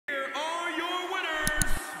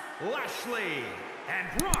Lashley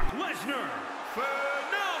and Brock Lesnar.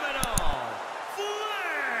 Phenomenal Flair.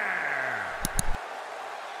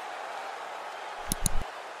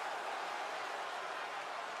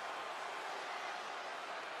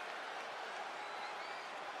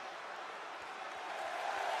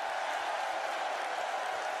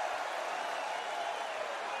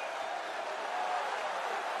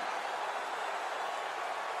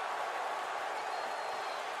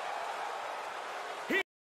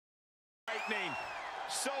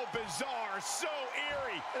 So bizarre, so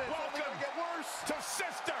eerie. Welcome get worse to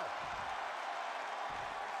Sister.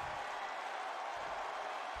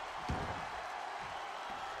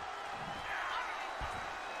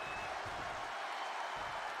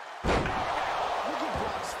 Look at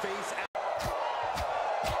Brock's face.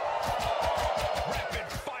 Rapid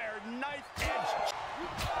fire, knife edge.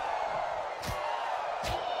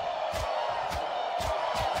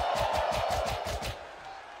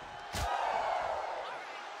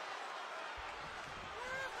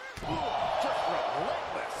 Just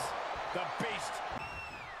relentless. The beast.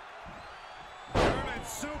 German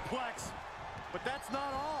suplex. But that's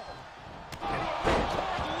not all.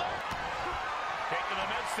 Into the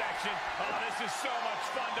midsection. Oh, this is so much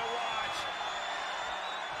fun to watch.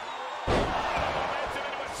 Momentum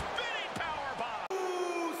into a spinning powerbomb.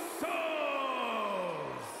 Usos.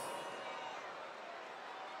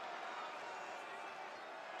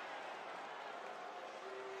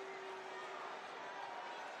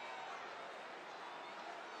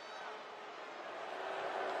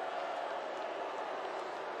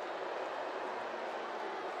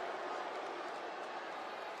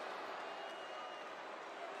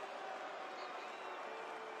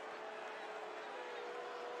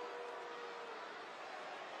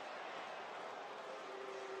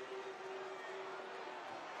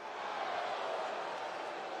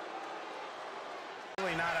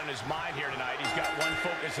 Really not on his mind here tonight. He's got one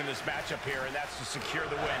focus in this matchup here, and that's to secure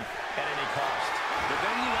the win at any cost. But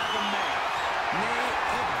then you have a man, nay,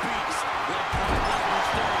 a beast. Like Brock Lesnar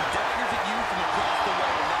staring daggers at you from across the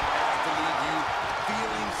way, and that has to leave you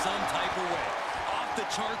feeling some type of way. Off the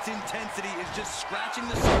charts intensity is just scratching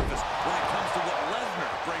the surface when it comes to what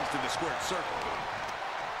Lesnar brings to the squared circle.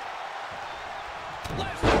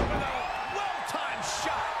 Lesnar with a well-timed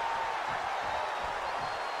shot.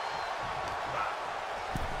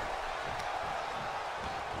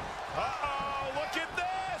 Uh-oh, look at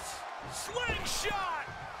this! Slingshot!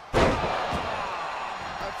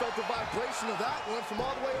 I felt the vibration of that one from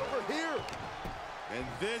all the way over here. And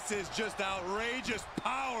this is just outrageous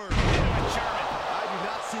power. I do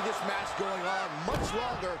not see this match going on much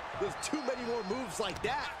longer with too many more moves like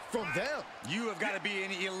that from them. You have got to be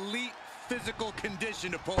in elite physical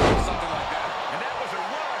condition to pull off something like that. And that was a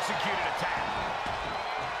well-executed attack.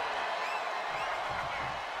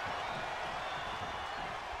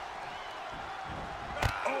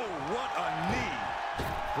 Oh, what a knee.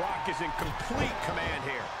 Brock is in complete command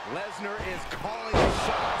here. Lesnar is calling the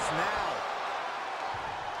shots now.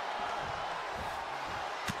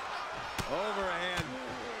 Overhand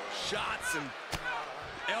shots and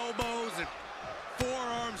elbows and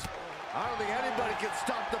forearms. I don't think anybody can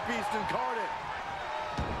stop the beast incarnate.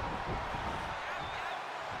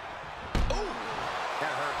 Oh,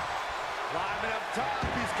 that hurt. Climbing up top,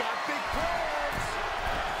 he's got big plans.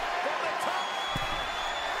 From the top.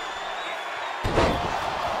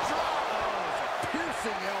 Oh, it's a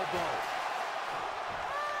piercing elbow.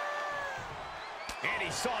 And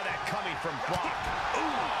he saw that coming from Brock.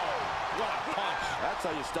 Ooh, what a punch. That's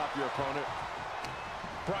how you stop your opponent.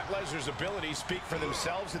 Brock Lesnar's abilities speak for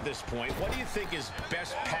themselves at this point. What do you think his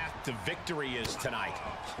best path to victory is tonight?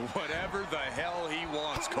 Whatever the hell he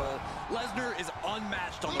wants, Cole. Lesnar is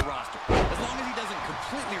unmatched on the roster. As long as he doesn't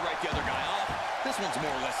completely write the other guy off, this one's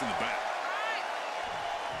more or less in the bag.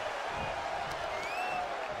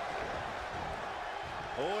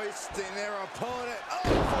 Hoisting their opponent up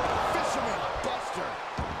for a fisherman buster.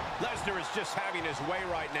 Lesnar is just having his way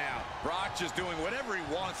right now. Brock just doing whatever he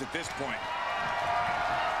wants at this point.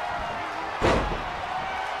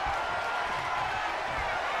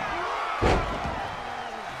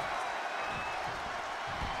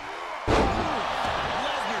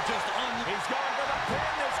 Lesnar just He's going for the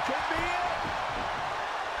pin. This could be it.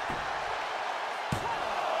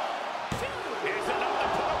 Is enough to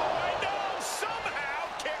put him away? No, somehow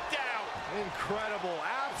kicked out. incredible,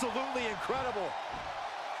 absolutely incredible.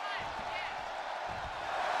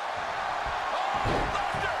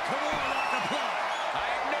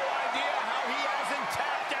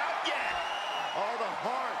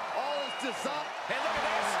 Up. And look at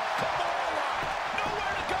this. Kimura.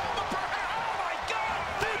 Nowhere to go but perhaps. Oh, my God.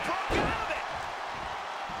 They broke out of it.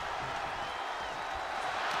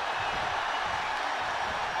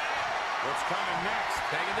 coming next.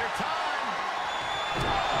 Taking their time.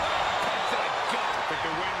 Punch to the gut. Took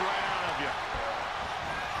the wind right out of you.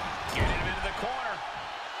 Getting him into the corner.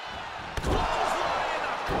 Clothesline in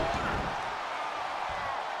the corner.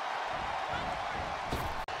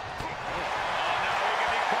 Oh, no, he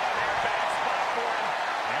can be caught there. Bad spot for him.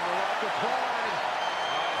 And the rock applied.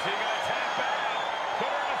 Oh, is he going to tap out?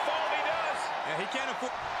 Put her in a fall, he does. Yeah, he can't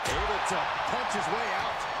afford. Able to punch his way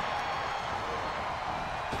out.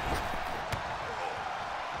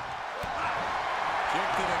 Kick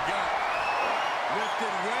to the gut.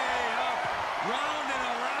 Lifted way up. Round and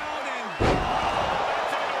around and...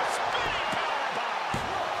 That's into a spinning powerbomb.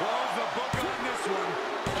 Close the book on this one.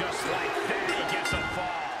 Just like that, he gets a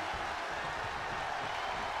fall.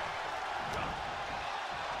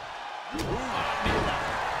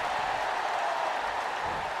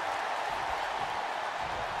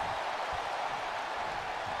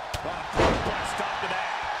 Stop to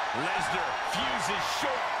that. Lesnar fuses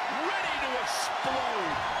short, ready to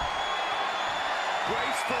explode.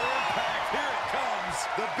 Brace for impact. Here it comes.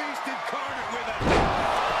 The beast incarnate with a...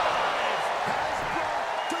 Has Brock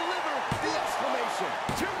delivered the exclamation.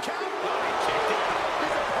 2 count. He kicked it.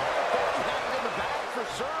 His opponent thought he had it in the bag for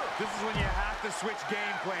sure. This is when you have to switch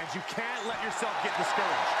game plans. You can't let yourself get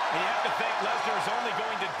discouraged. And you have to think Lesnar is only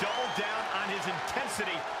going to double down on his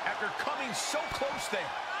intensity after coming so close there.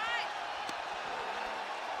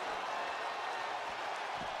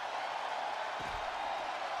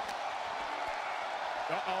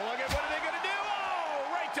 Uh-oh, look at what are they going to do? Oh,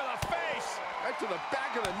 right to the face. Right to the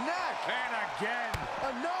back of the neck. And again.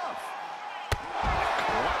 Enough.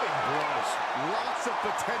 Loving blows. Lots of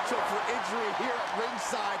potential for injury here at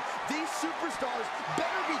ringside. These superstars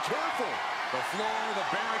better be careful. The floor, the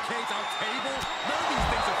barricades, our table. None of these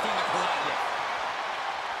things are fun to collide with.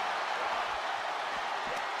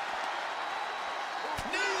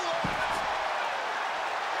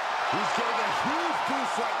 He's getting a huge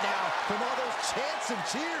boost right now from all those chants and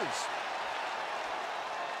cheers.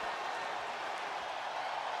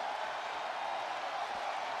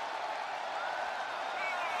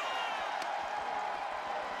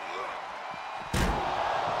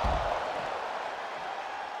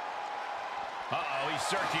 Uh-oh, he's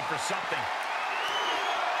searching for something.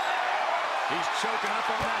 He's choking up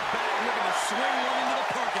on that back, looking to swing one into the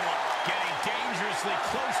parking lot. Getting dangerously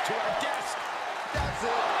close to our desk. That's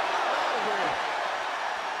it. Out of here.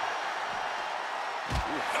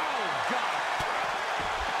 Oh, God.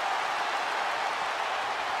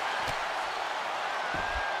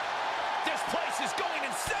 This place is going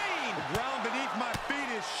insane. The ground beneath my feet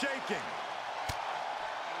is shaking.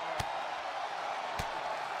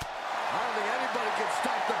 I don't think anybody can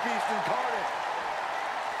stop the beast incarnate.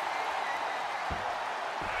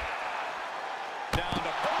 Down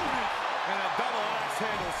to boom. And a double axe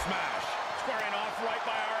handle smash. Squaring off right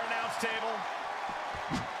by our announce table.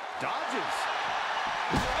 Dodges.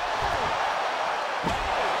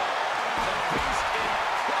 The Beast in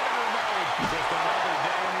predator mode. Just another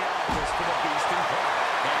day in the office for the beast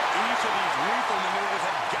incarnate. And each of these lethal maneuvers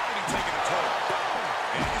have got to be taking a toll.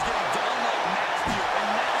 And he's getting downright nastier and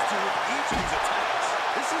nastier with each of these attacks.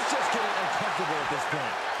 This is just getting uncomfortable at this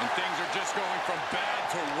point. And things are just going from bad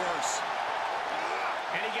to worse.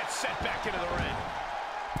 And he gets sent back into the ring.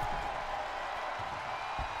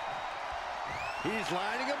 He's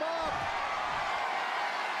lining him up.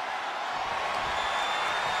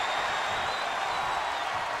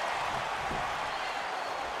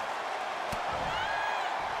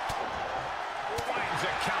 Finds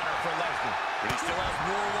a counter for Lesnar. But he still has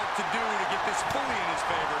more work to do to get this fully in his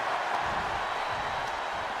favor.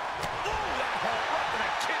 Ooh, that hurt right in the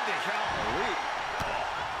kidney. Golly.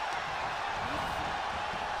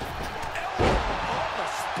 Elbow on the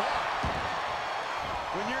spot.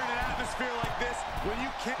 When you're in an atmosphere like this, when you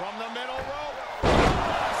can't... From the middle rope.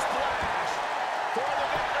 Splash for the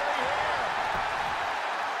victory here.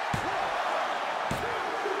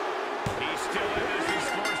 He's still in this. He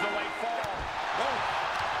scores the late fall. Oh.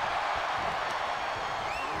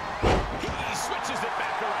 He switches it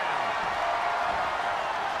back around.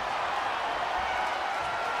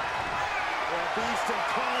 The beast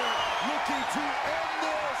incarnate looking to end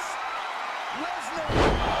this. Lesnar.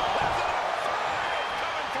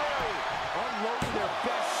 Coming through. Unloading their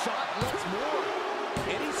best shot, let's more.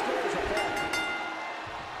 And he scores a ball.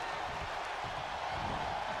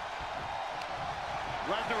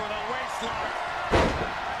 Lesnar with a waistlock.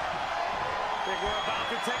 Think we're about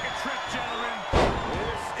to take a trip, gentlemen.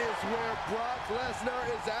 This is where Brock Lesnar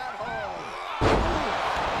is at home.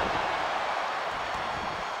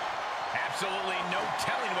 Absolutely no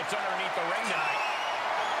telling what's underneath the ring tonight.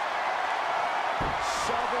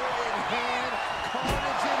 Shovel in hand,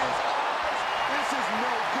 carnage in his eyes. This is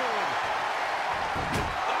no good.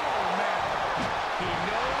 Oh, man. He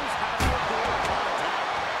knows how to avoid contact.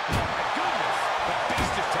 Oh, my goodness. The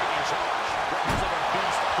beast is taking charge. Looks like a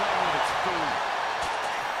beast playing with its food.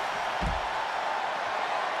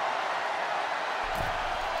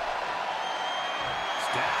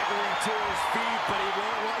 Staggering to his feet, but he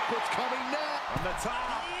won't like what's coming next. From the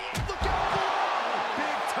top. Look out below!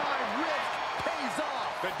 Big time risk pays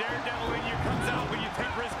off. The daredevil in you comes out when you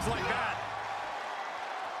take risks like that.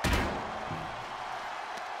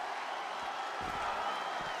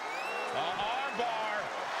 Arm bar.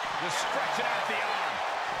 Just stretching out the arm.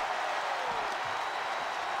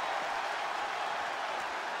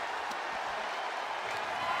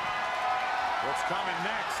 What's coming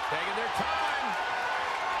next? Taking their time.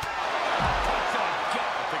 Touch of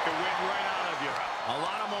gut. Take the wind right out of you. A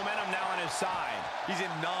lot of momentum now on his side. He's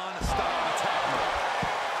in non-stop attack mode.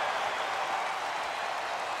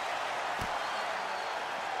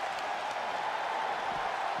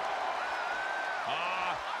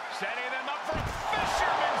 Setting them up for a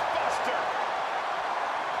fisherman's buster.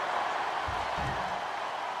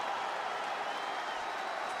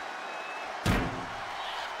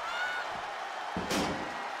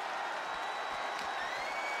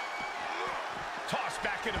 Toss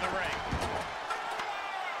back into the ring.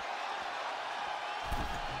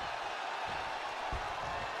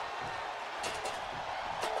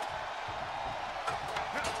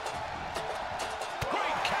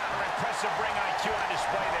 Great counter, impressive ring IQ on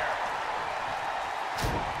display there.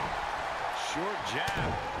 Short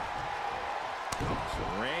jab. So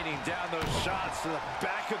raining down those shots to the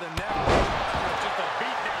back of the neck. Just a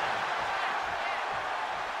beat down.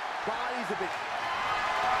 Body's a bit...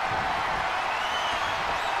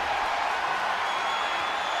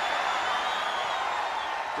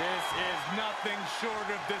 This is nothing short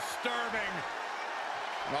of disturbing.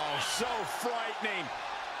 Oh, so frightening.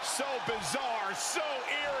 So bizarre. So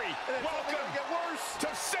eerie. Welcome get worse. to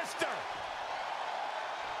Sister.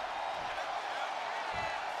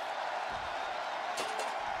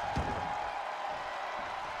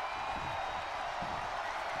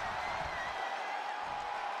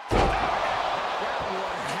 That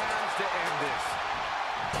one has to end this.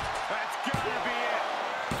 That's gotta be it.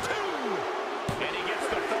 Two. And he gets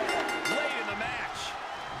the fall late in the match.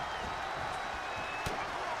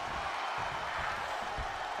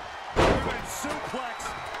 Good suplex,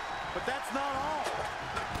 but that's not all.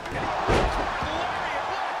 Lariat,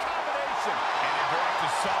 what a combination. And a direct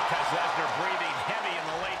assault has Lesnar breathing heavy in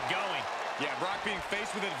the late going. Yeah, Brock being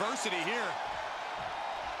faced with adversity here.